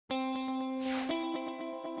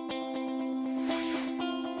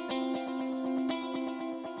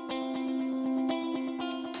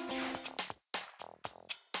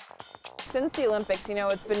Since the Olympics, you know,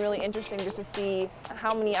 it's been really interesting just to see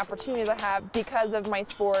how many opportunities I have because of my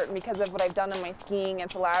sport and because of what I've done in my skiing.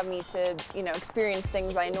 It's allowed me to, you know, experience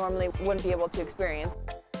things I normally wouldn't be able to experience.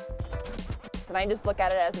 And I just look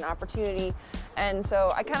at it as an opportunity. And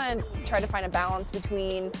so I kind of try to find a balance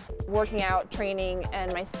between working out, training,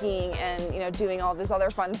 and my skiing, and, you know, doing all these other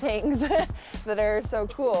fun things that are so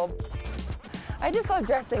cool. I just love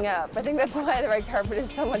dressing up. I think that's why the red carpet is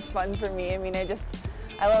so much fun for me. I mean,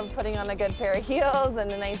 I love putting on a good pair of heels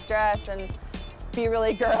and a nice dress and be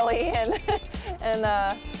really girly and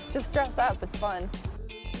just dress up. It's fun.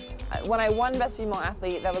 When I won Best Female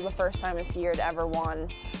Athlete, that was the first time a skier had ever won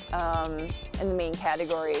in the main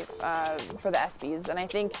category for the ESPYs. And I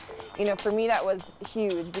think, you know, for me that was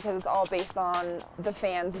huge because it's all based on the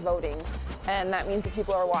fans voting. And that means that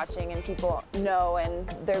people are watching and people know and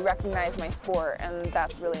they recognize my sport, and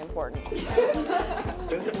that's really important.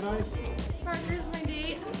 Parker's my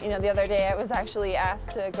date. You know, the other day I was actually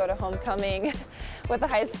asked to go to homecoming with a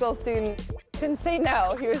high school student. Couldn't say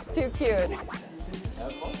no, he was too cute.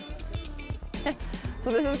 So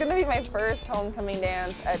this is going to be my first homecoming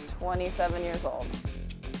dance at 27 years old.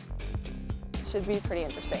 It should be pretty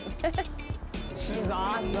interesting. She's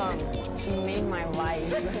awesome. She made my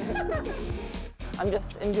life. I'm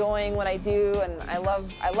just enjoying what I do, and I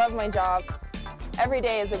love my job. Every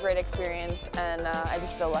day is a great experience, and I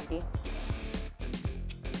just feel lucky.